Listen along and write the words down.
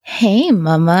Hey,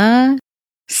 Mama.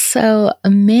 So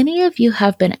many of you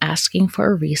have been asking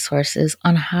for resources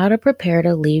on how to prepare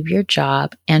to leave your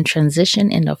job and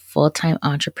transition into full-time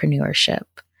entrepreneurship.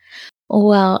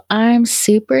 Well, I'm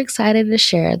super excited to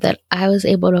share that I was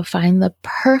able to find the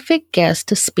perfect guest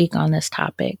to speak on this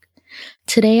topic.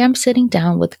 Today, I'm sitting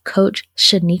down with Coach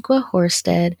Shaniqua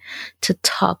Horstead to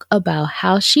talk about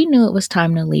how she knew it was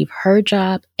time to leave her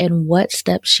job and what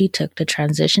steps she took to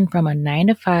transition from a 9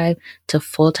 to 5 to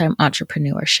full-time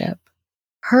entrepreneurship.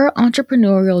 Her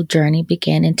entrepreneurial journey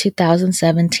began in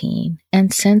 2017,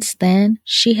 and since then,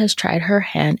 she has tried her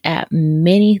hand at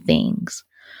many things,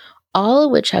 all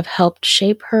of which have helped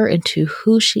shape her into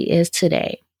who she is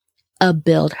today, a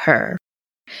build her.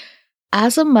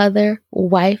 As a mother,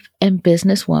 wife, and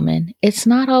businesswoman, it's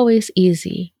not always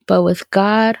easy, but with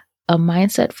God, a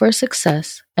mindset for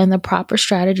success, and the proper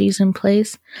strategies in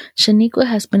place, Shaniqua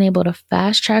has been able to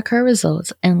fast track her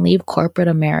results and leave corporate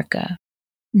America.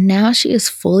 Now she is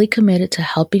fully committed to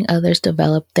helping others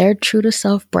develop their true to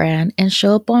self brand and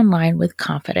show up online with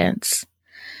confidence.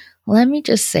 Let me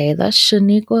just say that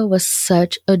Shaniqua was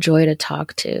such a joy to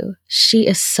talk to. She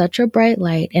is such a bright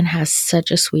light and has such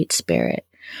a sweet spirit.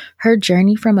 Her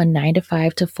journey from a 9 to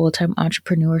 5 to full-time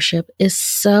entrepreneurship is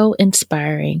so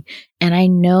inspiring, and I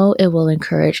know it will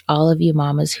encourage all of you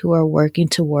mamas who are working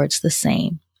towards the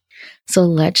same. So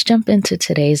let's jump into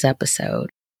today's episode.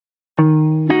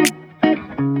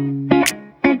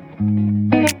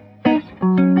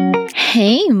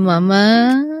 Hey,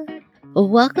 Mama.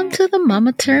 Welcome to the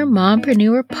Mama Turned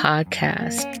Mompreneur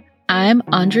podcast. I'm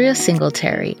Andrea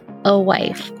Singletary, a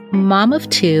wife, mom of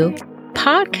 2,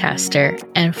 podcaster,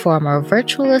 and former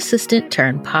virtual assistant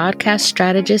turned podcast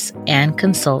strategist and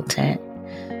consultant.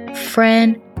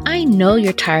 Friend, I know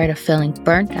you're tired of feeling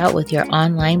burnt out with your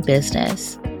online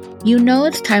business. You know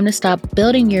it's time to stop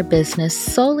building your business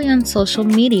solely on social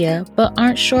media, but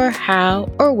aren't sure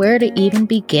how or where to even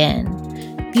begin.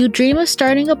 You dream of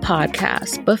starting a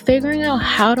podcast, but figuring out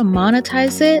how to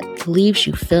monetize it leaves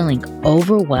you feeling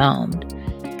overwhelmed.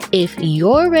 If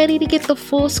you're ready to get the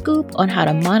full scoop on how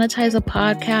to monetize a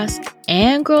podcast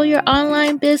and grow your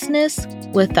online business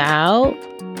without,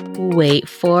 wait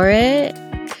for it,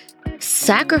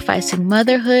 sacrificing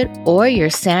motherhood or your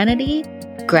sanity,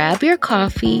 grab your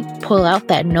coffee, pull out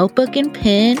that notebook and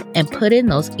pen, and put in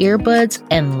those earbuds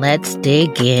and let's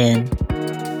dig in.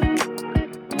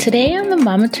 Today on the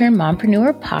Mama Turned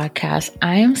Mompreneur podcast,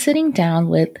 I am sitting down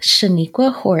with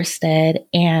Shaniqua Horstead,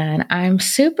 and I'm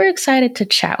super excited to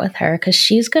chat with her because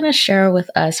she's going to share with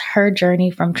us her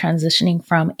journey from transitioning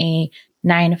from a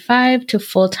 9 to 5 to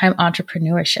full-time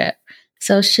entrepreneurship.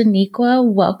 So Shaniqua,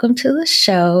 welcome to the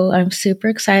show. I'm super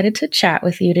excited to chat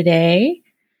with you today.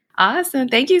 Awesome.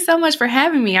 Thank you so much for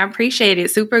having me. I appreciate it.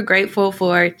 Super grateful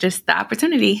for just the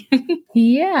opportunity.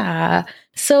 Yeah.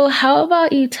 So how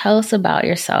about you tell us about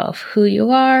yourself, who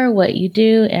you are, what you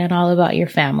do, and all about your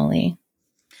family?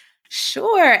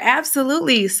 Sure.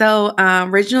 Absolutely. So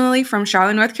originally from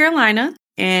Charlotte, North Carolina,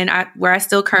 and where I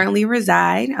still currently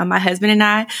reside. My husband and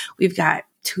I, we've got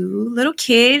 2 little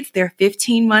kids. They're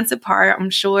 15 months apart. I'm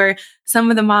sure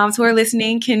some of the moms who are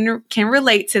listening can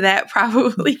relate to that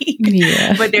probably.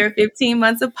 Yeah. But they're 15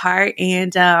 months apart.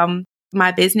 And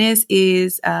my business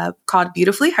is called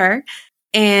Beautifully Her.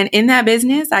 And in that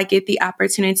business, I get the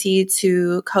opportunity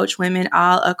to coach women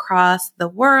all across the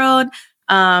world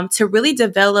to really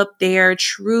develop their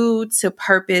true to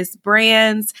purpose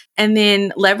brands, and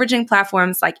then leveraging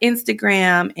platforms like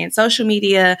Instagram and social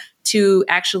media to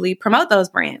actually promote those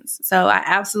brands. So I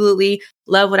absolutely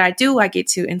love what I do. I get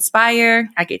to inspire,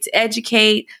 I get to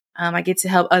educate, I get to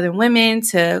help other women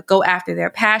to go after their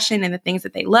passion and the things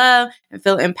that they love and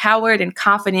feel empowered and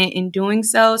confident in doing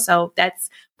so. So that's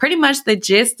pretty much the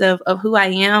gist of who I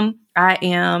am. I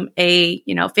am a,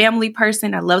 family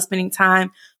person. I love spending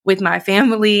time with my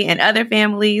family and other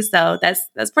families. So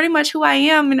that's pretty much who I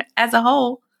am as a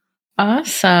whole.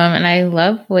 Awesome. And I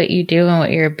love what you do and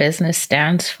what your business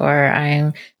stands for.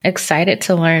 I'm excited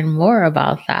to learn more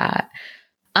about that.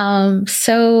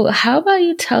 So how about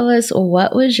you tell us,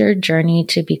 what was your journey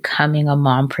to becoming a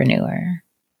mompreneur?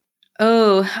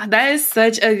 Oh, that is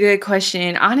such a good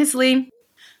question. Honestly,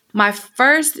 my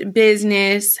first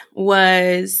business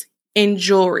was in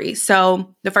jewelry.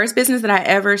 So the first business that I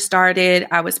ever started,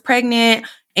 I was pregnant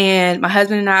and my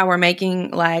husband and I were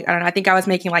making I think I was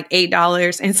making like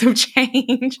 $8 and some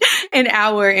change an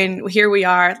hour. And here we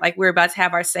are, like we're about to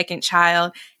have our second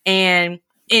child and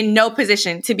in no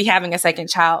position to be having a second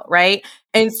child, right?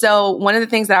 And so one of the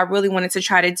things that I really wanted to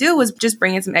try to do was just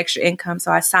bring in some extra income.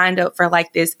 So I signed up for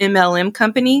like this MLM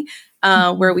company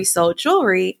where we sold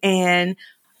jewelry. And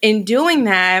in doing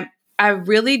that, I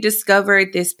really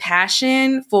discovered this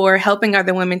passion for helping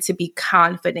other women to be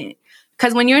confident.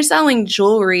 Because when you're selling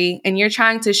jewelry and you're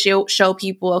trying to show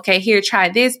people, okay, here, try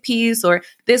this piece, or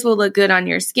this will look good on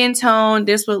your skin tone,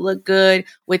 this will look good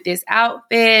with this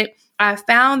outfit, I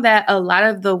found that a lot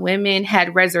of the women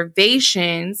had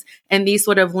reservations and these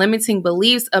sort of limiting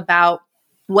beliefs about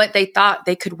what they thought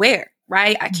they could wear,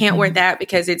 right? I can't wear that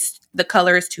because the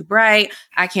color is too bright.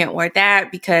 I can't wear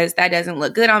that because that doesn't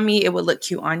look good on me. It would look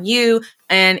cute on you.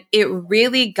 And it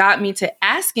really got me to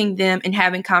asking them and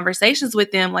having conversations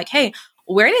with them like, hey,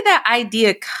 where did that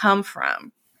idea come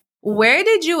from? Where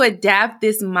did you adapt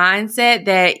this mindset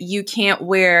that you can't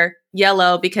wear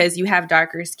yellow because you have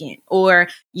darker skin, or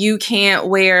you can't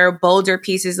wear bolder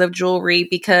pieces of jewelry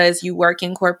because you work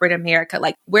in corporate America?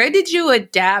 Like, where did you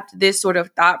adapt this sort of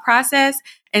thought process?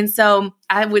 And so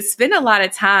I would spend a lot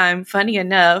of time, funny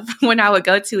enough, when I would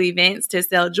go to events to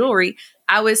sell jewelry,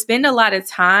 I would spend a lot of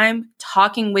time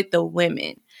talking with the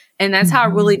women. And that's how I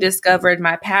really discovered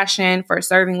my passion for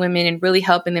serving women and really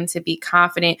helping them to be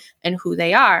confident in who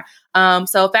they are.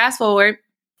 So fast forward,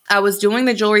 I was doing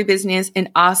the jewelry business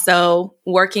and also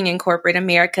working in corporate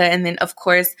America. And then, of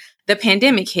course, the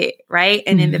pandemic hit, right?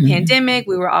 And in the pandemic,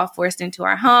 we were all forced into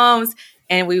our homes,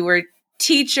 and we were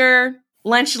teacher,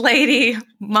 lunch lady,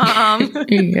 mom,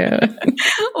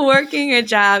 working a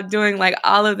job, doing like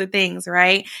all of the things,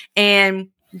 right? And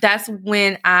that's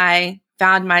when I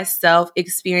found myself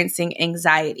experiencing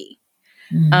anxiety.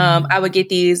 I would get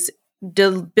these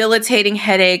debilitating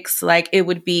headaches. Like, it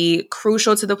would be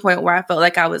crucial to the point where I felt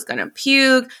like I was going to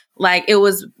puke. Like, it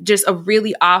was just a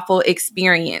really awful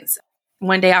experience.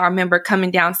 One day I remember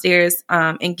coming downstairs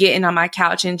and getting on my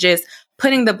couch and just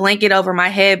putting the blanket over my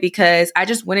head because I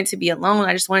just wanted to be alone.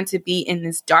 I just wanted to be in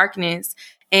this darkness.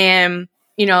 And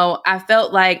I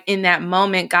felt like in that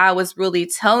moment, God was really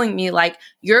telling me, like,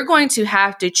 you're going to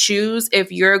have to choose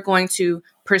if you're going to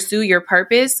pursue your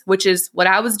purpose, which is what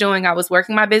I was doing. I was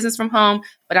working my business from home,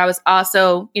 but I was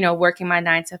also, working my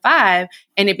 9 to 5,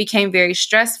 and it became very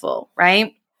stressful,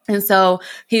 right? And so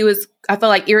I felt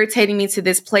like irritating me to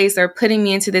this place or putting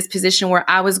me into this position where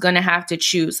I was going to have to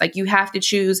choose. Like, you have to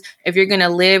choose if you're going to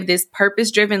live this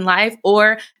purpose-driven life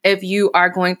or if you are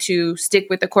going to stick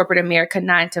with the corporate America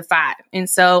 9 to 5. And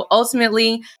so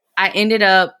ultimately, I ended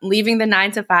up leaving the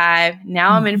 9 to 5.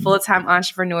 Now I'm in full-time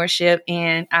entrepreneurship,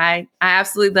 and I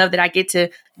absolutely love that I get to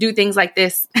do things like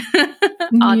this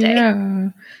all day. Yeah.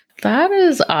 That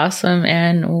is awesome.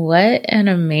 And what an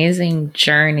amazing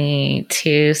journey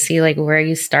to see like where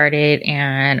you started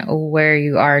and where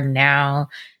you are now.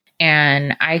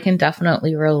 And I can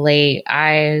definitely relate.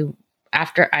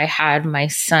 After I had my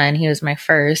son, he was my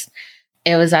first,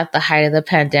 it was at the height of the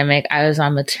pandemic. I was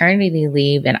on maternity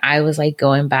leave, and I was like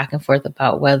going back and forth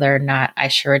about whether or not I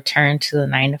should return to the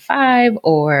 9 to 5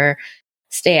 or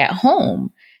stay at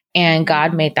home. And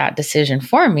God made that decision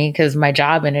for me because my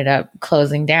job ended up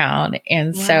closing down.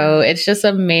 And so it's just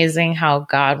amazing how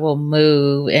God will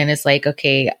move. And it's like,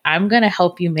 okay, I'm going to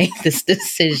help you make this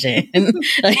decision.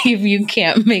 Like, if you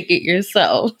can't make it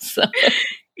yourself. So.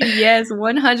 Yes,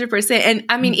 100%. And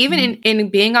I mean, even in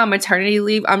being on maternity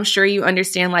leave, I'm sure you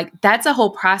understand, like, that's a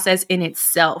whole process in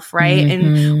itself, right?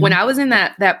 And when I was in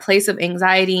that place of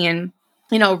anxiety and,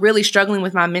 really struggling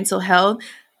with my mental health,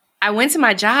 I went to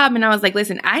my job and I was like,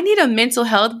 listen, I need a mental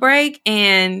health break.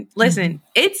 And listen,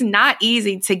 it's not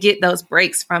easy to get those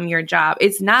breaks from your job.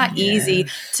 It's not easy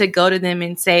to go to them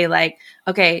and say, like,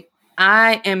 okay,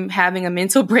 I am having a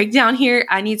mental breakdown here.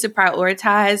 I need to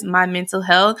prioritize my mental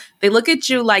health. They look at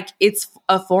you like it's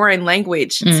a foreign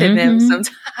language to them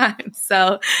sometimes.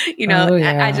 So,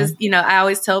 I just, I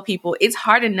always tell people it's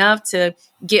hard enough to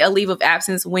get a leave of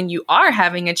absence when you are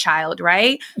having a child,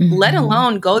 right? Let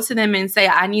alone go to them and say,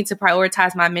 I need to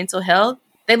prioritize my mental health.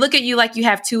 They look at you like you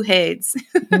have two heads.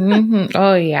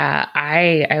 Oh, yeah.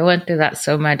 I went through that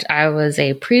so much. I was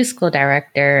a preschool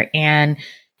director, and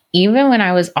even when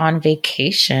I was on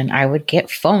vacation, I would get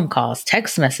phone calls,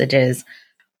 text messages,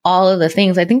 all of the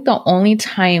things. I think the only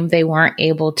time they weren't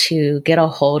able to get a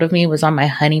hold of me was on my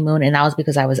honeymoon. And that was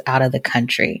because I was out of the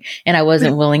country and I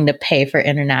wasn't willing to pay for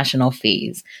international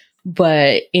fees.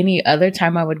 But any other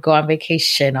time I would go on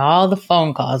vacation, all the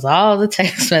phone calls, all the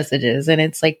text messages. And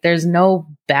it's like, there's no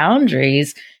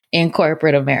boundaries in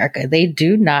corporate America. They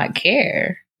do not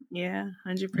care. Yeah,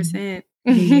 100%.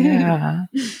 Yeah.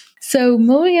 So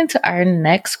moving into our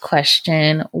next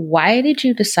question, why did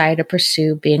you decide to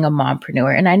pursue being a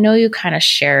mompreneur? And I know you kind of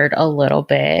shared a little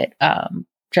bit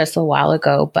just a while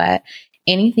ago, but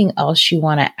anything else you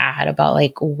want to add about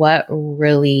like what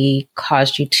really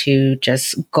caused you to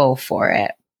just go for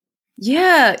it?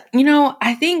 Yeah.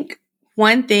 I think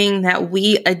one thing that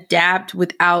we adapt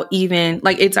without even,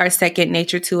 like, it's our second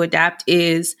nature to adapt,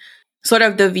 is sort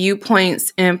of the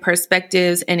viewpoints and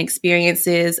perspectives and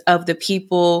experiences of the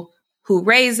people who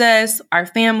raise us, our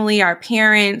family, our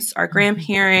parents, our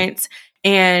grandparents.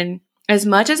 And as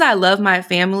much as I love my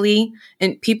family,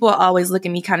 and people always look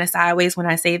at me kind of sideways when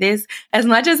I say this, as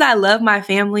much as I love my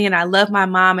family and I love my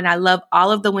mom and I love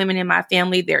all of the women in my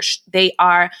family, they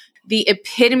are the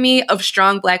epitome of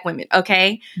strong Black women.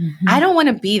 Okay. Mm-hmm. I don't want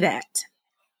to be that.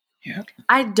 Yep.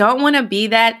 I don't want to be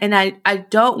that. And I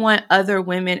don't want other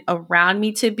women around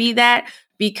me to be that,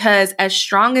 because as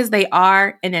strong as they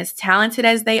are and as talented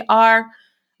as they are,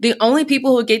 the only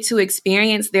people who get to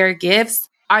experience their gifts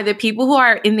are the people who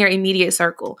are in their immediate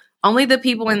circle, only the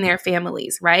people in their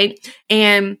families, right?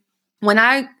 And when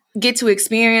I get to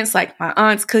experience, like, my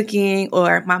aunt's cooking,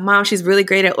 or my mom, she's really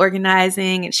great at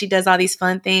organizing and she does all these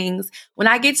fun things. When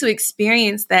I get to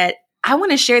experience that, I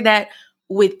want to share that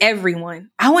with everyone.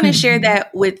 I want to share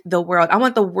that with the world. I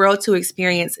want the world to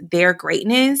experience their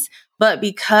greatness. But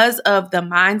because of the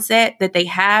mindset that they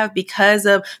have, because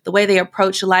of the way they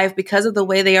approach life, because of the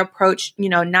way they approach,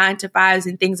 9-to-5s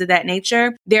and things of that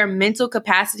nature, their mental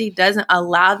capacity doesn't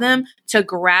allow them to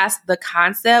grasp the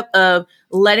concept of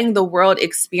letting the world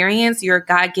experience your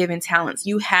God-given talents.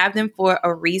 You have them for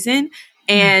a reason.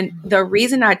 And the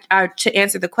reason to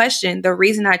answer the question, the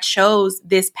reason I chose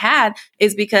this path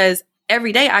is because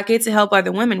every day I get to help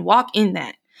other women walk in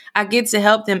that. I get to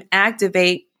help them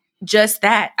activate just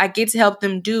that. I get to help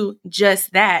them do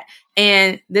just that.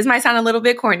 And this might sound a little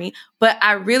bit corny, but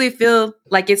I really feel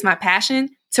like it's my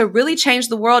passion to really change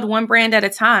the world one brand at a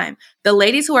time. The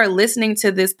ladies who are listening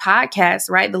to this podcast,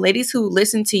 right? The ladies who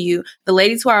listen to you, the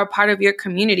ladies who are a part of your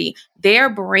community, their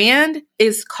brand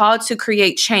is called to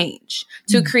create change,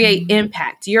 to create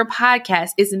impact. Your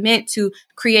podcast is meant to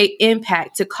create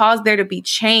impact, to cause there to be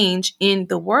change in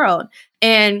the world.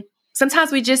 And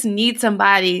sometimes we just need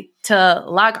somebody to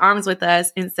lock arms with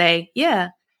us and say, yeah,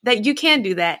 that you can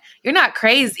do that. You're not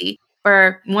crazy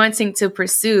for wanting to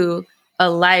pursue a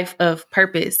life of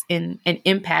purpose and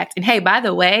impact. And hey, by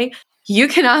the way, you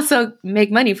can also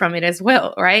make money from it as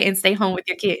well, right? And stay home with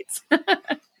your kids.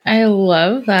 I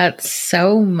love that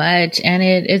so much. And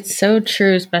it's so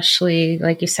true, especially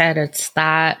like you said, it's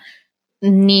that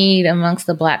need amongst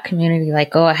the Black community,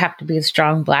 like, oh, I have to be a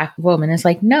strong Black woman. It's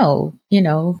like, no,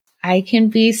 I can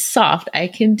be soft. I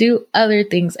can do other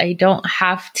things. I don't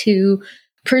have to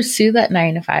pursue that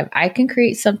 9-to-5. I can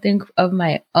create something of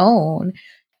my own.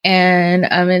 And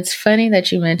it's funny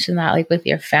that you mentioned that, like, with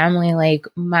your family. Like,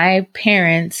 my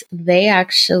parents, they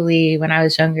actually, when I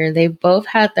was younger, they both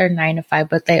had their 9-to-5,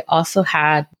 but they also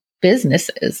had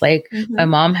businesses. Like, my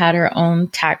mom had her own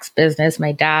tax business.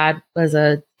 My dad was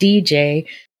a DJ.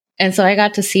 And so I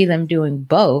got to see them doing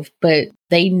both, but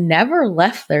they never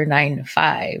left their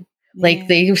 9-to-5. Like,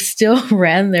 they still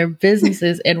ran their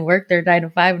businesses and worked their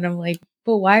 9-to-5. And I'm like,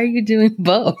 but why are you doing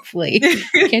both? Like,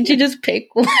 can't you just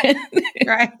pick one?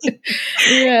 Right.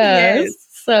 Yes.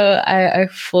 So I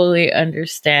fully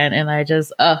understand. And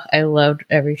I loved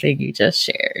everything you just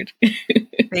shared.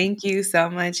 Thank you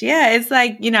so much. Yeah. It's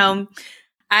like,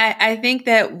 I think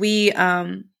that we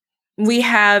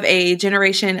have a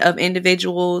generation of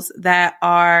individuals that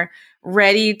are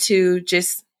ready to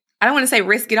just, I don't want to say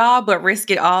risk it all, but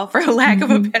risk it all, for lack of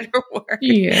a better word.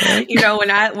 Yeah.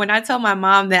 When I told my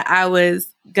mom that I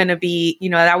was going to be,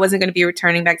 that I wasn't going to be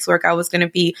returning back to work, I was going to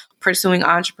be pursuing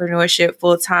entrepreneurship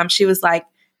full time, she was like,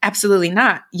 absolutely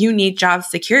not. You need job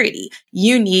security.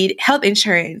 You need health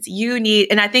insurance.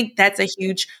 And I think that's a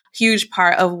huge, huge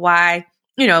part of why,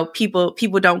 people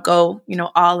don't go,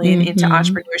 all in into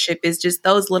entrepreneurship, is just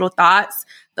those little thoughts,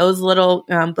 those little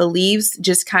beliefs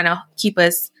just kind of keep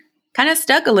us kind of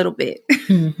stuck a little bit.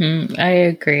 I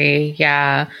agree.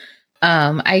 Yeah.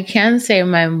 I can say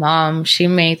my mom, she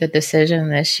made the decision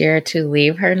this year to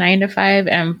leave her 9-to-5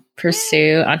 and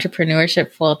pursue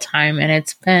entrepreneurship full time. And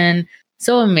it's been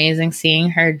so amazing seeing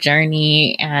her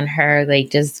journey and her, like,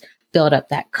 just build up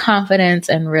that confidence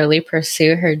and really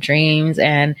pursue her dreams,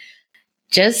 and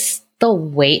just the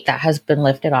weight that has been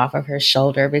lifted off of her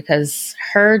shoulder, because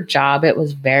her job, it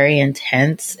was very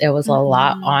intense. It was a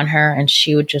lot on her, and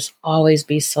she would just always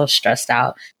be so stressed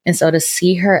out. And so to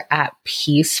see her at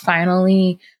peace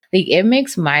finally, like, it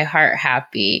makes my heart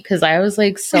happy, because I was,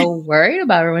 like, so worried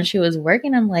about her when she was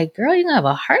working. I'm like, girl, you're gonna have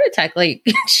a heart attack, like,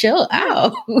 chill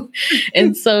out.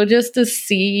 And so just to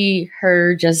see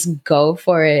her just go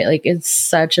for it, like, it's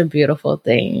such a beautiful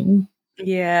thing.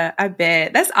 Yeah, I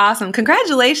bet. That's awesome.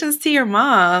 Congratulations to your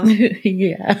mom.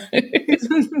 Yeah.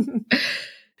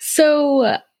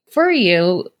 So for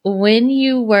you, when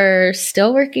you were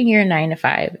still working your 9 to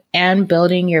 5 and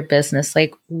building your business,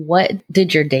 like what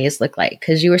did your days look like?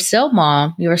 Because you were still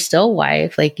mom, you were still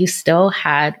wife, like you still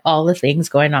had all the things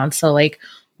going on. So like,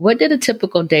 what did a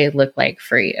typical day look like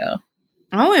for you?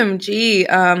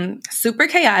 OMG, super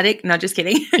chaotic. No, just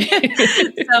kidding.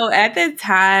 So at the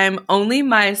time, only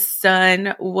my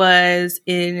son was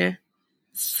in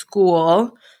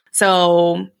school.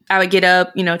 So I would get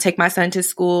up, take my son to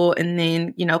school and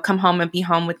then, come home and be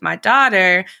home with my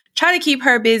daughter, try to keep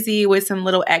her busy with some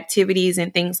little activities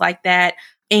and things like that.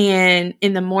 And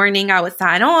in the morning, I would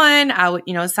sign on. I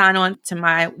would, sign on to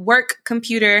my work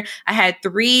computer. I had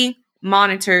 3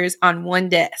 monitors on one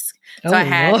desk. So I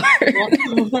had,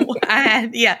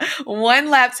 one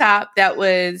laptop that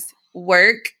was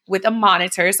work with a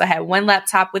monitor. So I had one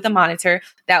laptop with a monitor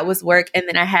that was work. And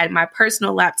then I had my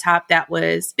personal laptop that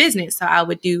was business. So I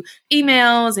would do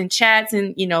emails and chats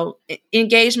and,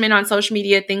 engagement on social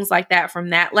media, things like that from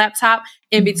that laptop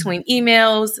in between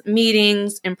emails,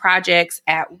 meetings, and projects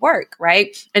at work.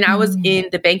 Right. And I was in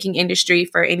the banking industry.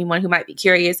 For anyone who might be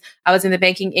curious, I was in the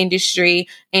banking industry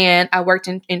and I worked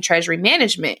in treasury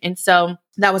management. And so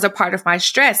that was a part of my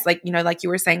stress. Like, like you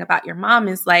were saying about your mom,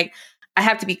 is like, I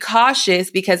have to be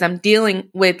cautious because I'm dealing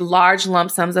with large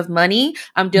lump sums of money.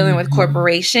 I'm dealing with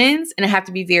corporations, and I have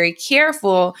to be very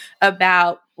careful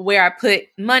about where I put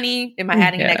money. Am I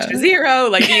adding an extra zero?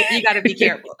 Like you got to be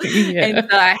careful. And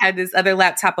so I had this other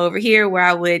laptop over here where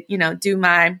I would, do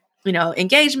my,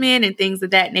 engagement and things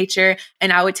of that nature.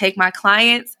 And I would take my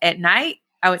clients at night.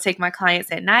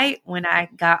 When I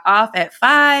got off at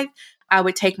 5. I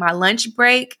would take my lunch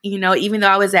break, even though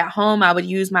I was at home, I would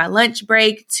use my lunch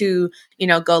break to,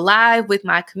 go live with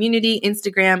my community.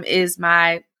 Instagram is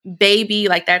my baby.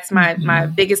 Like that's my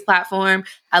biggest platform.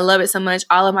 I love it so much.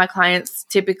 All of my clients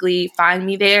typically find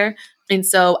me there. And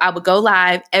so I would go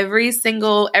live every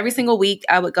single week.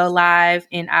 I would go live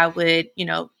and I would,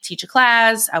 teach a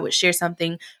class. I would share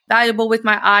something valuable with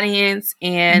my audience.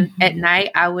 And at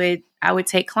night I would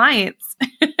take clients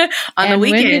on the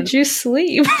weekends. When did you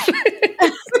sleep?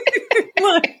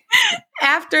 Look,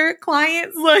 after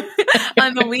clients,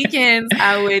 on the weekends,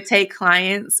 I would take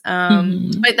clients.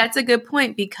 But that's a good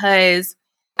point, because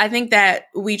I think that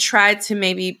we try to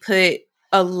maybe put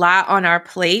a lot on our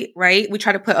plate, right? We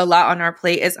try to put a lot on our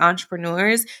plate as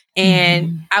entrepreneurs,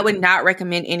 and I would not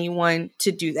recommend anyone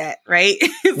to do that, right?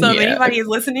 So if anybody is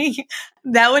listening,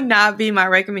 that would not be my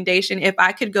recommendation. If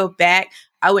I could go back,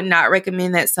 I would not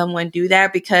recommend that someone do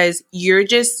that, because you're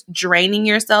just draining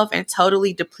yourself and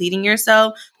totally depleting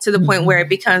yourself to the point where it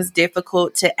becomes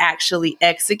difficult to actually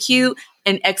execute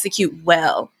and execute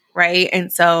well, right?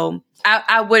 And so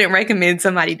I wouldn't recommend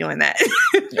somebody doing that.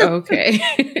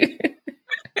 Okay.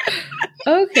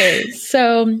 Okay.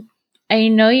 So I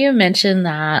know you mentioned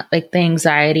that like the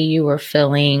anxiety you were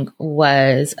feeling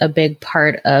was a big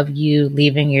part of you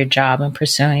leaving your job and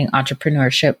pursuing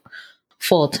entrepreneurship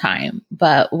full time,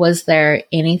 but was there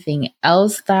anything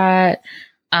else that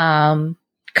kind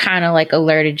of like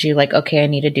alerted you like, okay, I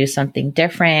need to do something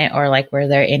different? Or like, were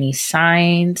there any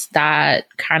signs that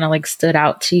kind of like stood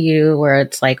out to you where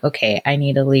it's like, okay, I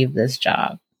need to leave this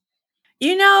job?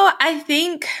 I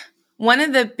think one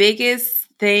of the biggest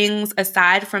things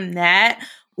aside from that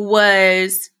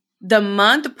was the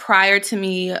month prior to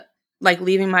me like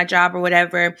leaving my job or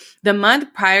whatever. The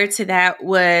month prior to that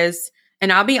was,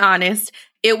 and I'll be honest,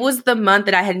 it was the month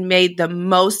that I had made the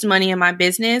most money in my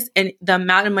business, and the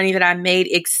amount of money that I made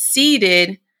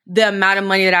exceeded the amount of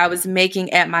money that I was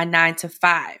making at my 9 to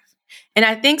 5. And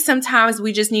I think sometimes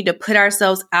we just need to put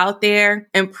ourselves out there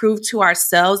and prove to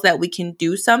ourselves that we can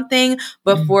do something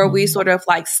before we sort of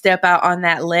like step out on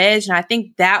that ledge. And I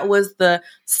think that was the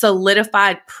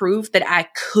solidified proof that I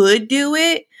could do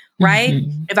it. Right?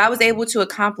 If I was able to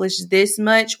accomplish this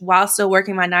much while still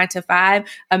working my 9 to 5,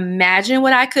 imagine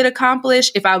what I could accomplish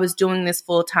if I was doing this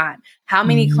full time. How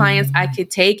many clients I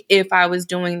could take if I was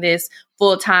doing this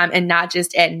full time and not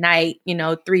just at night,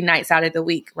 3 nights out of the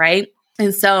week. Right?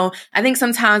 And so I think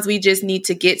sometimes we just need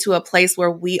to get to a place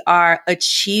where we are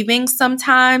achieving.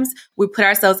 Sometimes we put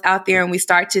ourselves out there and we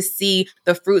start to see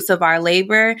the fruits of our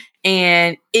labor,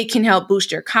 and it can help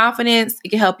boost your confidence. It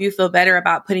can help you feel better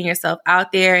about putting yourself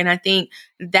out there. And I think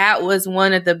that was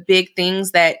one of the big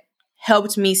things that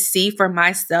helped me see for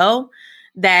myself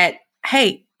that,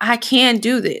 hey, I can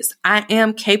do this. I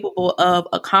am capable of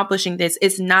accomplishing this.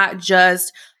 It's not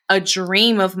just a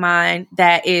dream of mine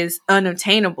that is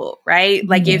unobtainable, right?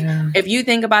 Like if you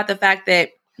think about the fact that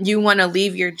you want to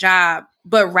leave your job,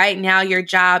 but right now your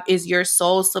job is your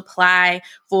sole supply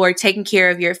for taking care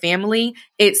of your family,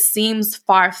 it seems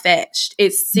far-fetched.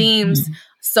 It seems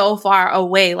so far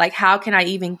away. Like, how can I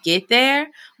even get there?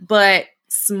 But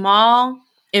small,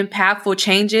 impactful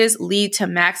changes lead to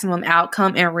maximum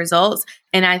outcome and results.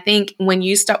 And I think when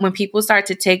people start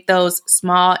to take those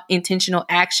small intentional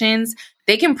actions,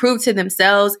 they can prove to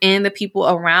themselves and the people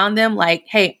around them, like,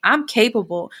 hey, I'm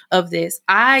capable of this.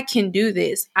 I can do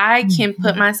this. I can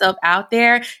put myself out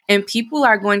there, and people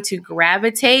are going to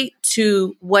gravitate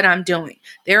to what I'm doing.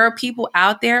 There are people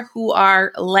out there who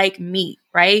are like me,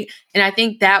 right? And I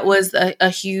think that was a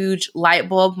huge light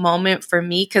bulb moment for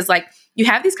me, because like, you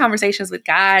have these conversations with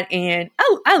God and,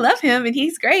 oh, I love him and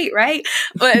he's great, right?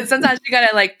 But sometimes you got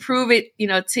to like prove it,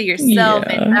 to yourself.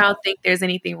 Yeah. And I don't think there's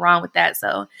anything wrong with that.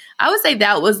 So I would say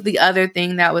that was the other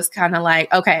thing that was kind of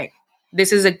like, okay,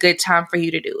 this is a good time for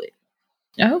you to do it.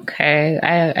 Okay.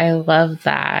 I love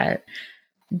that.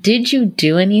 Did you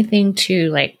do anything to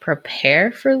like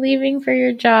prepare for leaving for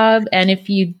your job? And if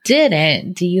you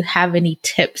didn't, do you have any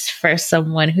tips for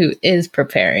someone who is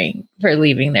preparing for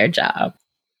leaving their job?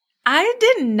 I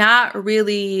did not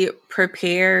really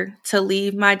prepare to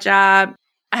leave my job.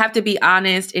 I have to be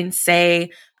honest and say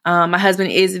my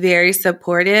husband is very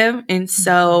supportive. And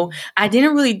so I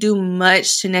didn't really do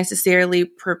much to necessarily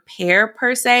prepare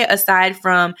per se, aside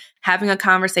from having a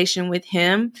conversation with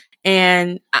him.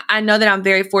 And I know that I'm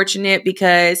very fortunate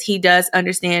because he does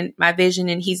understand my vision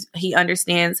and he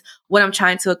understands what I'm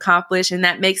trying to accomplish. And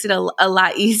that makes it a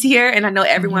lot easier. And I know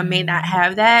everyone may not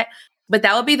have that. But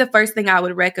that would be the first thing I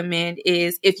would recommend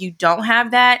is if you don't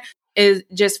have that, is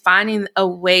just finding a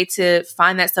way to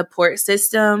find that support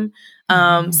system,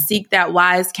 seek that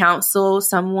wise counsel,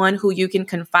 someone who you can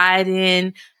confide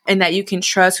in and that you can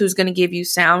trust, who's going to give you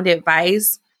sound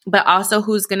advice, but also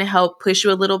who's going to help push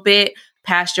you a little bit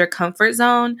past your comfort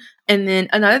zone. And then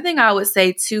another thing I would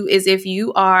say too is if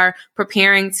you are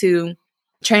preparing to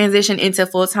transition into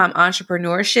full-time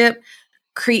entrepreneurship,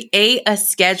 create a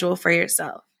schedule for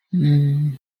yourself.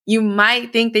 You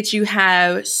might think that you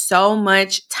have so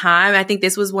much time. I think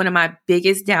this was one of my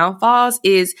biggest downfalls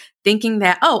is thinking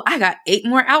that, oh, I got 8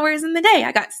 more hours in the day.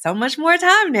 I got so much more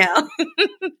time now.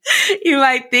 You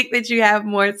might think that you have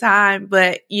more time,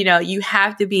 but you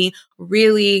have to be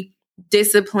really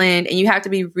disciplined and you have to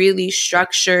be really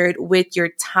structured with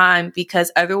your time,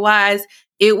 because otherwise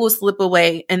it will slip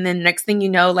away. And then next thing you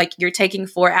know, like you're taking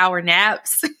 4-hour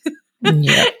naps in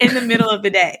the middle of the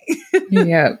day.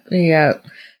 Yep.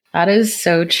 That is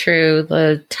so true.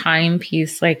 The time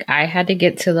piece, like I had to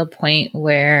get to the point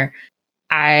where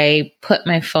I put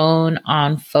my phone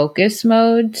on focus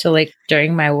mode. So like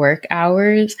during my work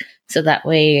hours, so that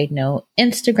way, no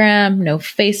Instagram, no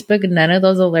Facebook, none of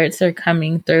those alerts are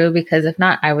coming through, because if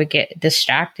not, I would get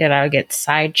distracted. I would get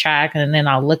sidetracked and then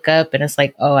I'll look up and it's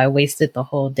like, oh, I wasted the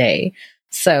whole day.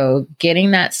 So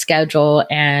getting that schedule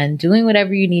and doing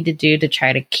whatever you need to do to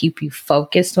try to keep you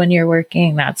focused when you're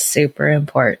working, that's super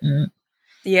important.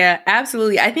 Yeah,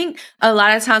 absolutely. I think a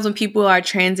lot of times when people are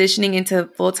transitioning into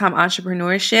full-time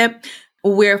entrepreneurship,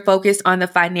 we're focused on the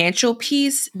financial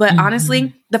piece, but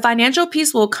honestly, the financial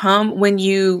piece will come when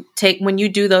you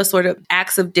do those sort of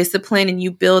acts of discipline and you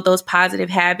build those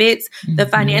positive habits. The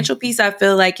financial piece, I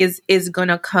feel like is going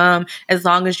to come as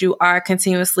long as you are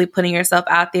continuously putting yourself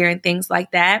out there and things like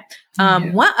that.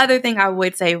 One other thing I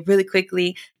would say really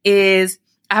quickly is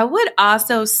I would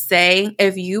also say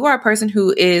if you are a person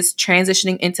who is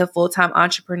transitioning into full-time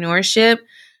entrepreneurship,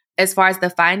 as far as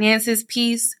the finances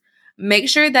piece, make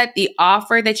sure that the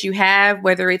offer that you have,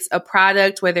 whether it's a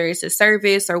product, whether it's a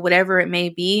service or whatever it may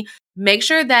be, make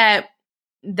sure that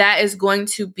that is going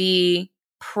to be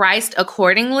priced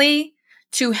accordingly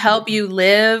to help you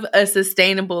live a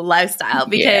sustainable lifestyle.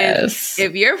 Because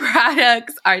if your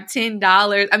products are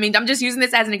 $10, I mean, I'm just using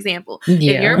this as an example. If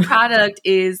your product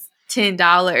is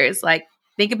 $10, like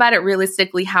think about it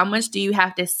realistically. How much do you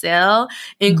have to sell,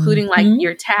 including like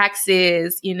your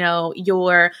taxes,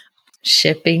 your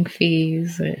shipping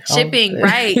fees,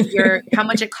 right? How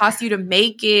much it costs you to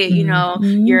make it,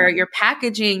 your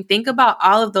packaging. Think about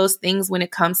all of those things when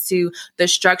it comes to the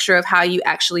structure of how you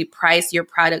actually price your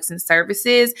products and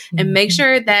services, and make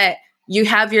sure that you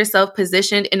have yourself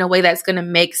positioned in a way that's going to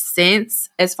make sense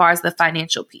as far as the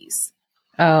financial piece.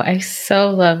 Oh, I so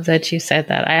love that you said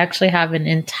that. I actually have an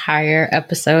entire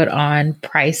episode on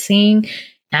pricing,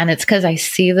 and it's because I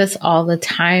see this all the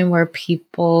time where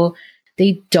people,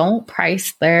 they don't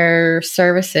price their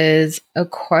services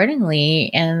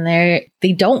accordingly and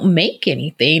they don't make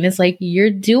anything. It's like, you're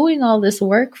doing all this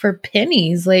work for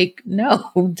pennies. Like,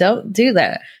 no, don't do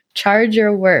that. Charge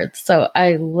your worth. So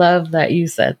I love that you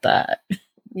said that.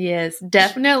 Yes,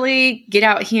 definitely get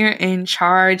out here and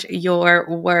charge your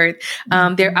worth.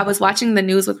 I was watching the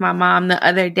news with my mom the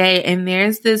other day, and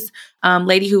there's this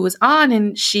lady who was on,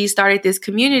 and she started this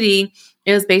community.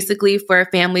 It was basically for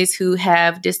families who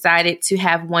have decided to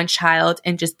have one child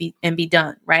and just be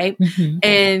done, right? Mm-hmm.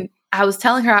 And I was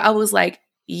telling her, I was like,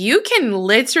 you can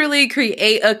literally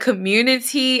create a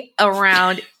community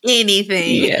around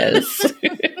anything. Yes.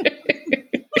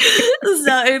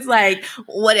 So it's like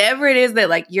whatever it is that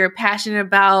like you're passionate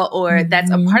about, or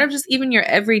that's a part of just even your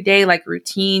everyday like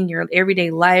routine, your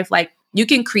everyday life, like you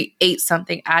can create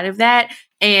something out of that,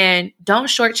 and don't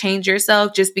shortchange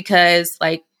yourself just because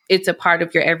like it's a part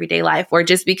of your everyday life or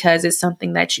just because it's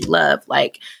something that you love.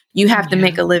 Like you have to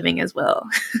make a living as well.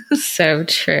 So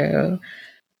true.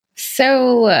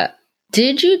 So,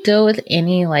 did you deal with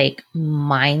any like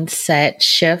mindset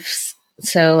shifts?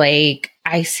 So, like,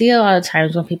 I see a lot of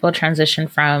times when people transition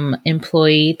from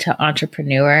employee to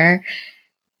entrepreneur,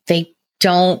 they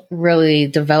don't really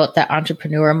develop that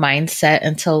entrepreneur mindset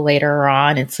until later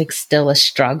on. It's like still a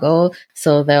struggle.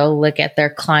 So they'll look at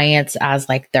their clients as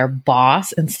like their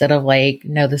boss instead of like,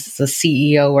 no, this is a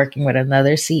CEO working with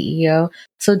another CEO.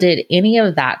 So did any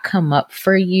of that come up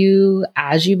for you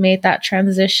as you made that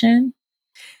transition?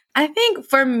 I think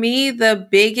for me, the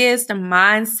biggest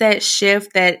mindset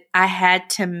shift that I had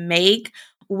to make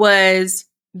was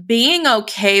being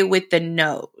okay with the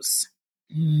no's.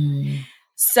 Mm.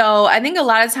 So I think a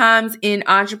lot of times in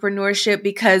entrepreneurship,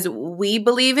 because we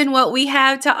believe in what we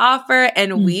have to offer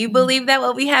and we believe that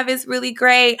what we have is really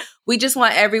great, we just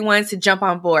want everyone to jump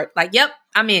on board. Like, yep,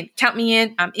 I'm in, count me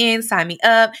in, I'm in, sign me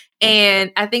up.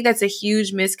 And I think that's a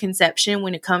huge misconception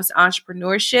when it comes to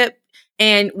entrepreneurship.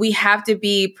 And we have to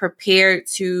be prepared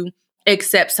to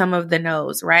accept some of the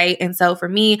no's, right? And so for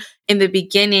me, in the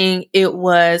beginning, it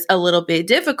was a little bit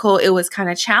difficult. It was kind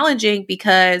of challenging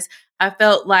because I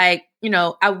felt like,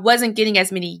 I wasn't getting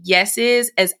as many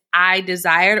yeses as I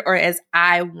desired or as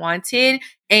I wanted.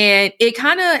 And it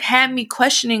kind of had me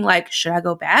questioning, like, should I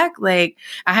go back? Like,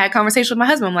 I had a conversation with my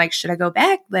husband. I'm like, should I go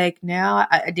back? Like, now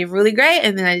I did really great.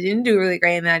 And then I didn't do really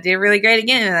great. And then I did really great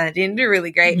again. And I didn't do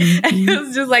really great. And it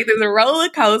was just like this roller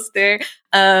coaster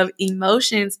of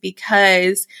emotions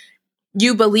because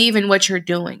you believe in what you're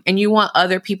doing and you want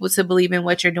other people to believe in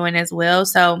what you're doing as well.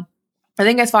 So I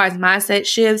think as far as mindset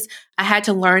shifts, I had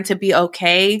to learn to be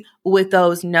okay with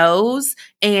those no's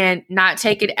and not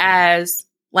take it as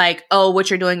like, oh, what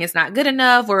you're doing is not good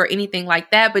enough or anything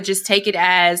like that, but just take it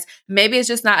as maybe it's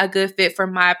just not a good fit for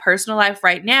my personal life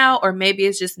right now, or maybe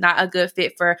it's just not a good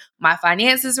fit for my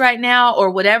finances right now, or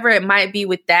whatever it might be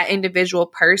with that individual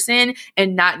person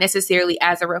and not necessarily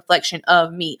as a reflection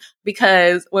of me.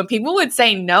 Because when people would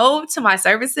say no to my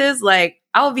services, like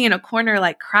I would be in a corner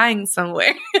like crying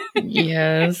somewhere.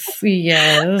 Yes,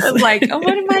 yes. Like, oh,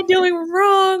 what am I doing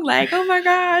wrong? Like, oh my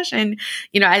gosh. And,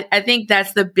 I think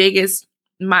that's the biggest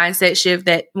mindset shift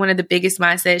one of the biggest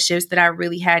mindset shifts that I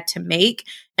really had to make.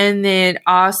 And then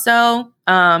also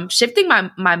shifting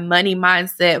my money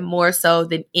mindset more so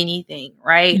than anything,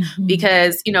 right?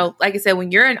 Because, like I said,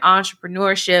 when you're in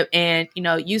entrepreneurship and,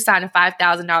 you sign a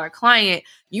 $5,000 client,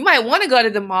 you might want to go to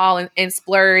the mall and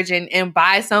splurge and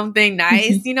buy something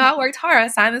nice. I worked hard. I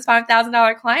signed this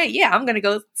 $5,000 client. Yeah, I'm going to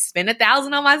go spend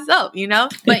 $1,000 on myself,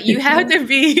 but you have to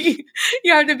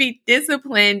be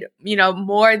disciplined,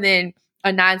 more than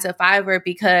a 9 to 5er,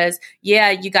 because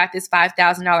you got this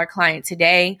 $5,000 client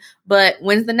today, but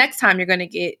when's the next time you're going to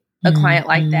get a client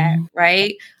like that?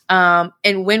 Right.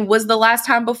 And when was the last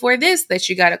time before this that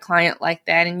you got a client like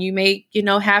that? And you may,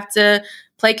 have to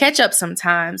play catch up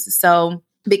sometimes. So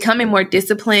becoming more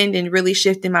disciplined and really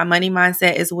shifting my money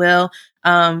mindset as well,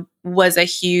 was a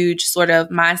huge sort of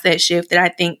mindset shift that I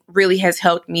think really has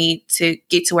helped me to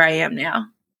get to where I am now.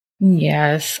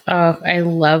 Yes. Oh, I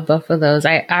love both of those.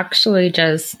 I actually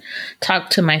just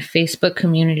talked to my Facebook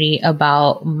community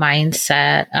about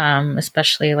mindset,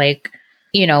 especially like,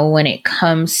 when it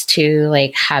comes to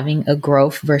like having a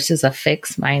growth versus a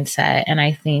fixed mindset. And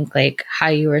I think like how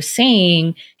you were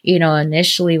saying,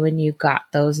 initially when you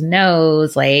got those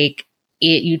no's, like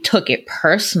you took it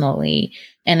personally.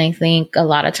 And I think a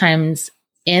lot of times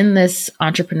in this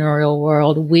entrepreneurial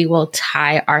world, we will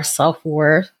tie our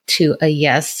self-worth to a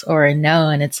yes or a no.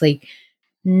 And it's like,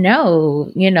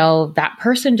 no, that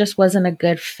person just wasn't a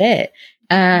good fit.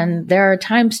 And there are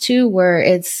times too where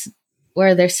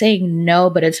they're saying no,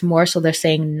 but it's more so they're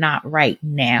saying not right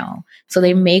now. So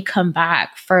they may come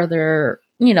back further,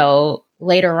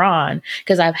 later on,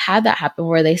 because I've had that happen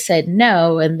where they said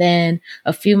no, and then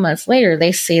a few months later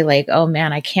they say like, oh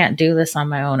man, I can't do this on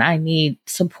my own, I need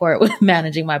support with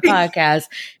managing my podcast.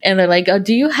 And they're like, oh,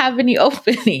 do you have any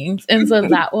openings? And so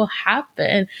that will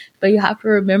happen, but you have to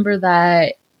remember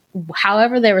that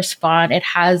however they respond, it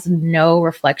has no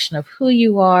reflection of who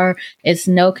you are. It's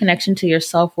no connection to your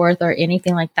self-worth or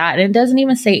anything like that. And it doesn't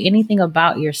even say anything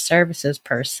about your services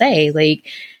per se. Like,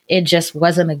 it just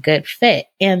wasn't a good fit,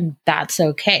 and that's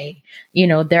okay. You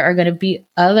know, there are going to be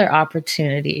other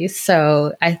opportunities.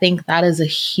 So I think that is a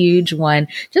huge one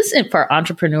just for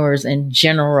entrepreneurs in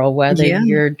general, whether Yeah.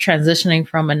 you're transitioning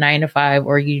from a 9 to 5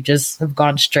 or you just have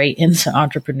gone straight into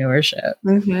entrepreneurship.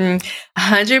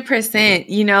 100%.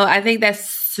 You know, I think that's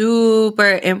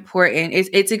super important.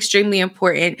 It's extremely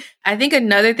important. I think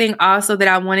another thing also that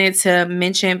I wanted to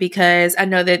mention, because I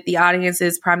know that the audience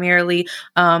is primarily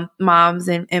moms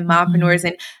and mompreneurs.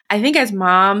 And I think as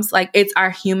moms, like, it's our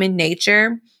human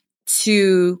nature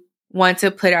to want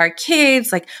to put our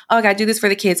kids like, oh, I got to do this for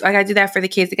the kids. Oh, I got to do that for the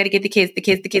kids. I got to get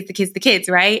the kids,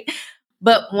 right?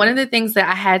 But one of the things that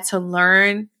I had to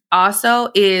learn also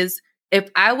is if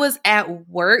I was at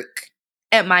work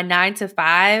at my 9 to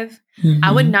 5,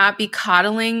 I would not be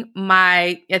coddling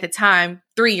my, at the time,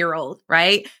 3-year-old,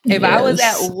 right? If I was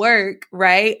at work,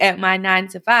 right, at my 9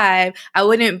 to 5, I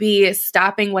wouldn't be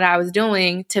stopping what I was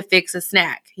doing to fix a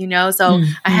snack, you know? So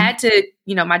I had to,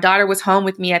 you know, my daughter was home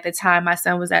with me at the time. My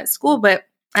son was at school, but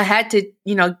I had to,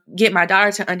 you know, get my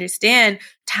daughter to understand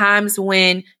times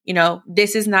when, you know,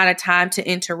 this is not a time to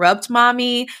interrupt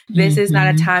mommy. This is not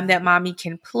a time that mommy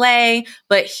can play,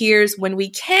 but here's when we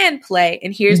can play,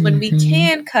 and here's when we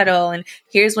can cuddle, and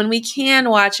here's when we can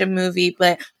watch a movie.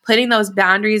 But putting those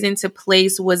boundaries into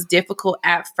place was difficult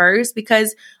at first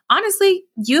because honestly,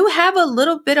 you have a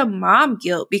little bit of mom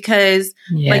guilt because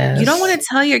like you don't want to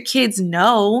tell your kids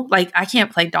no, like I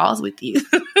can't play dolls with you.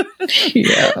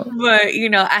 But, you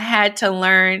know, I had to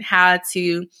learn how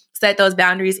to set those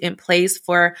boundaries in place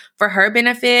for her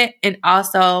benefit and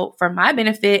also for my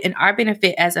benefit and our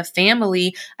benefit as a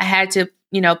family. I had to,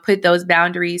 you know, put those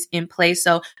boundaries in place.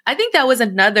 So I think that was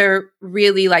another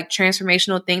really like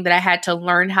transformational thing that I had to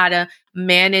learn how to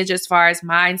manage as far as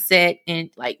mindset and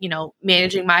like, you know,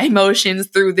 managing my emotions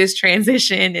through this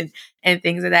transition and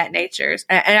things of that nature.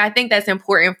 And I think that's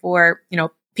important for, you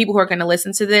know, people who are going to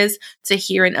listen to this to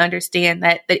hear and understand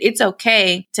that it's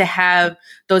okay to have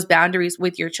those boundaries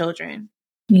with your children.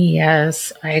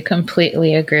 Yes, I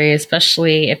completely agree.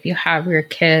 Especially if you have your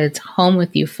kids home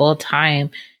with you full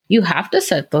time, you have to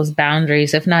set those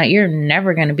boundaries. If not, you're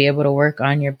never going to be able to work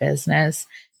on your business.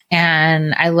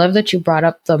 And I love that you brought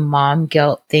up the mom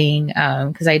guilt thing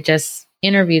because I just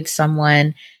interviewed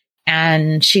someone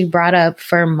and she brought up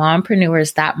for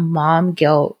mompreneurs that mom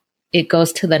guilt, it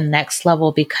goes to the next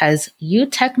level because you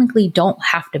technically don't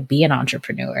have to be an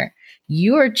entrepreneur.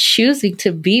 You are choosing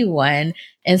to be one.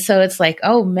 And so it's like,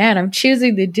 oh man, I'm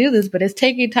choosing to do this, but it's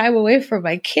taking time away from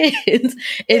my kids.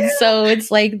 And so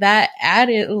it's like that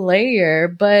added layer,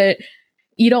 but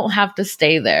you don't have to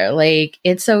stay there. Like,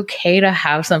 it's okay to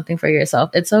have something for yourself.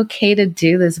 It's okay to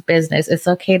do this business. It's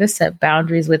okay to set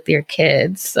boundaries with your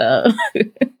kids. So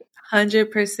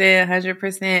 100%,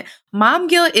 100%. Mom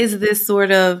guilt is this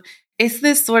sort of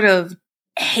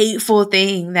hateful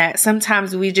thing that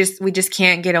sometimes we just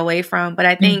can't get away from. But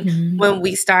I think when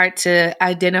we start to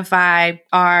identify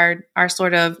our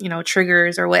sort of, you know,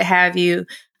 triggers or what have you,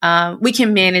 we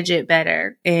can manage it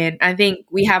better. And I think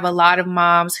we have a lot of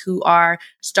moms who are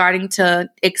starting to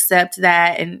accept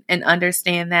that and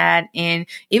understand that. And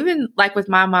even like with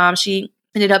my mom, she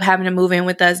ended up having to move in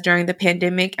with us during the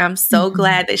pandemic. I'm so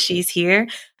glad that she's here.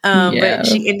 But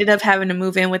she ended up having to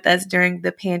move in with us during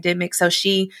the pandemic. So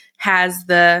she has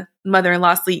the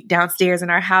mother-in-law suite downstairs in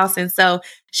our house. And so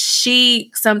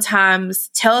she sometimes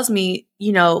tells me,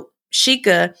 you know,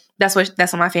 Shika, that's what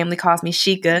my family calls me,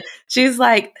 Shika. She's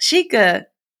like, Shika,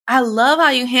 I love how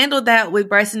you handled that with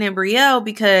Bryson and Brielle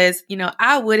because, you know,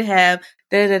 I would have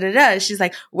da da da da. She's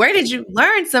like, where did you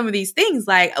learn some of these things?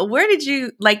 Like, where did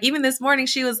you, like, even this morning,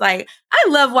 she was like, I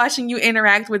love watching you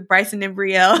interact with Bryson and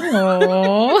Brielle.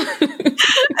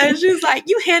 And she's like,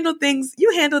 you handle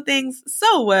things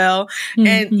so well.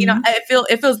 And, you know,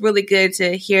 it feels really good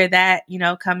to hear that, you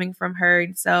know, coming from her.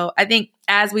 And so I think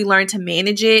as we learn to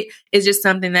manage it, it's just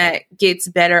something that gets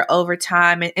better over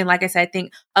time. And like I said, I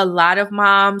think a lot of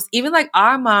moms, even like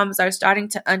our moms, are starting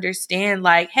to understand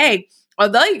like, hey,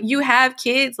 although you have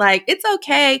kids, like it's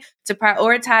okay to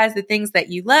prioritize the things that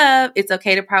you love. It's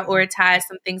okay to prioritize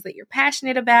some things that you're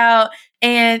passionate about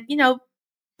and, you know,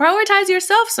 prioritize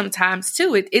yourself sometimes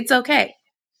too. It's okay.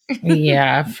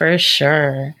 Yeah, for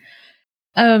sure.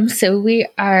 So we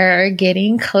are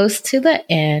getting close to the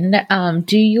end.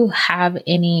 Do you have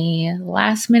any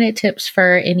last minute tips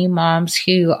for any moms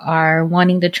who are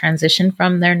wanting to transition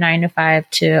from their 9 to 5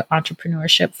 to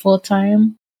entrepreneurship full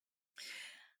time?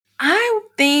 I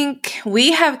think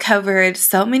we have covered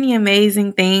so many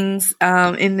amazing things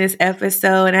in this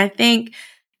episode. And I think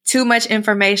too much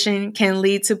information can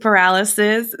lead to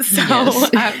paralysis. So Yes.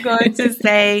 I'm going to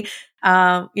say,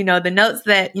 the notes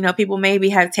that, people maybe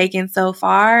have taken so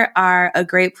far are a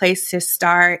great place to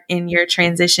start in your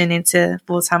transition into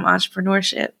full-time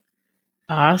entrepreneurship.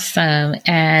 Awesome.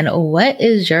 And what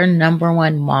is your number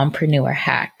one mompreneur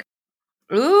hack?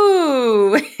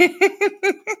 Ooh,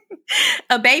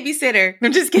 a babysitter.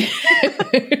 I'm just kidding.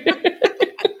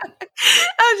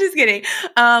 I'm just kidding.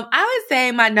 I would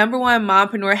say my number one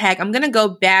mompreneur hack, I'm going to go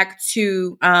back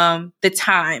to the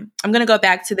time. I'm going to go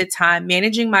back to the time,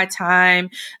 managing my time,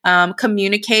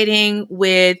 communicating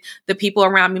with the people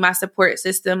around me, my support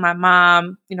system, my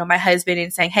mom, my husband,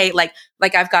 and saying, hey, like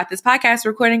I've got this podcast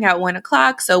recording at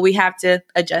 1:00. So we have to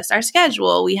adjust our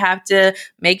schedule. We have to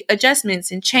make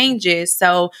adjustments and changes.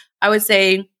 So I would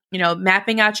say,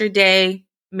 mapping out your day,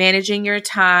 managing your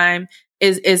time,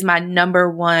 is my number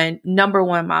one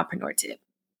mompreneur tip.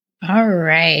 All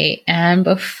right. And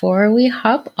before we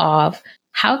hop off,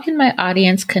 how can my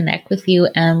audience connect with you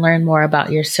and learn more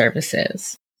about your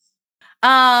services?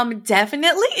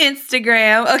 Definitely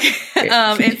Instagram. Okay.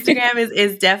 Instagram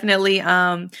is definitely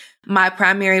my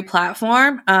primary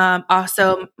platform.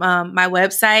 Also my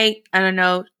website. I don't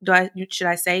know, should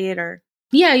I say it or?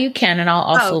 Yeah, you can, and I'll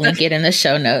also link it in the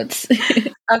show notes.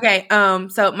 Okay.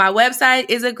 So my website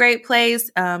is a great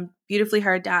place,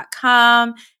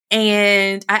 beautifullyher.com.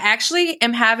 And I actually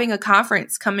am having a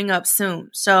conference coming up soon.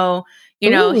 So,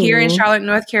 here in Charlotte,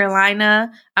 North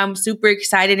Carolina, I'm super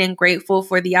excited and grateful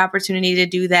for the opportunity to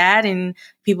do that. And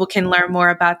people can learn more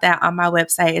about that on my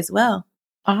website as well.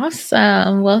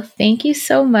 Awesome. Well, thank you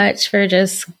so much for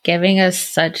just giving us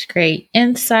such great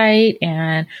insight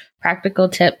and practical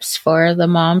tips for the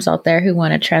moms out there who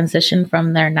want to transition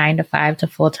from their 9 to 5 to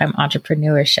full-time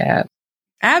entrepreneurship.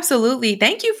 Absolutely.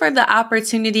 Thank you for the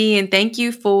opportunity, and thank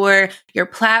you for your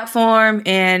platform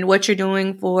and what you're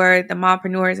doing for the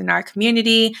mompreneurs in our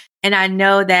community. And I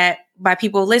know that by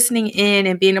people listening in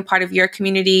and being a part of your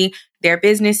community, their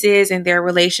businesses and their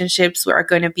relationships are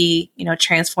going to be,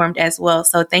 transformed as well.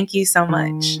 So thank you so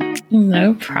much.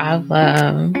 No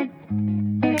problem.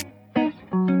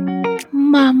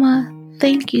 Mama,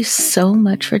 thank you so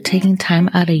much for taking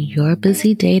time out of your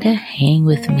busy day to hang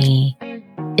with me.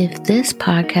 If this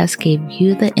podcast gave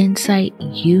you the insight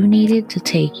you needed to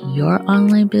take your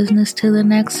online business to the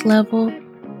next level,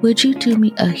 would you do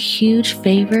me a huge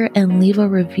favor and leave a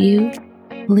review?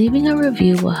 Leaving a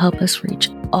review will help us reach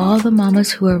all the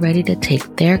mamas who are ready to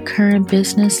take their current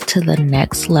business to the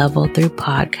next level through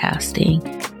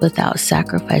podcasting without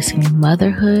sacrificing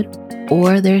motherhood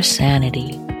or their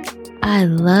sanity. I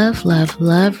love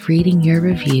reading your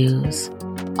reviews.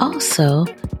 Also,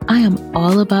 I am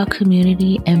all about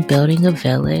community and building a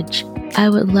village. I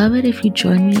would love it if you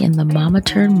join me in the Mama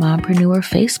Turned Mompreneur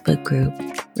Facebook group.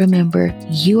 Remember,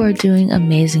 you are doing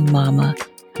amazing, Mama.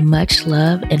 Much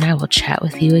love, and I will chat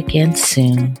with you again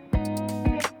soon.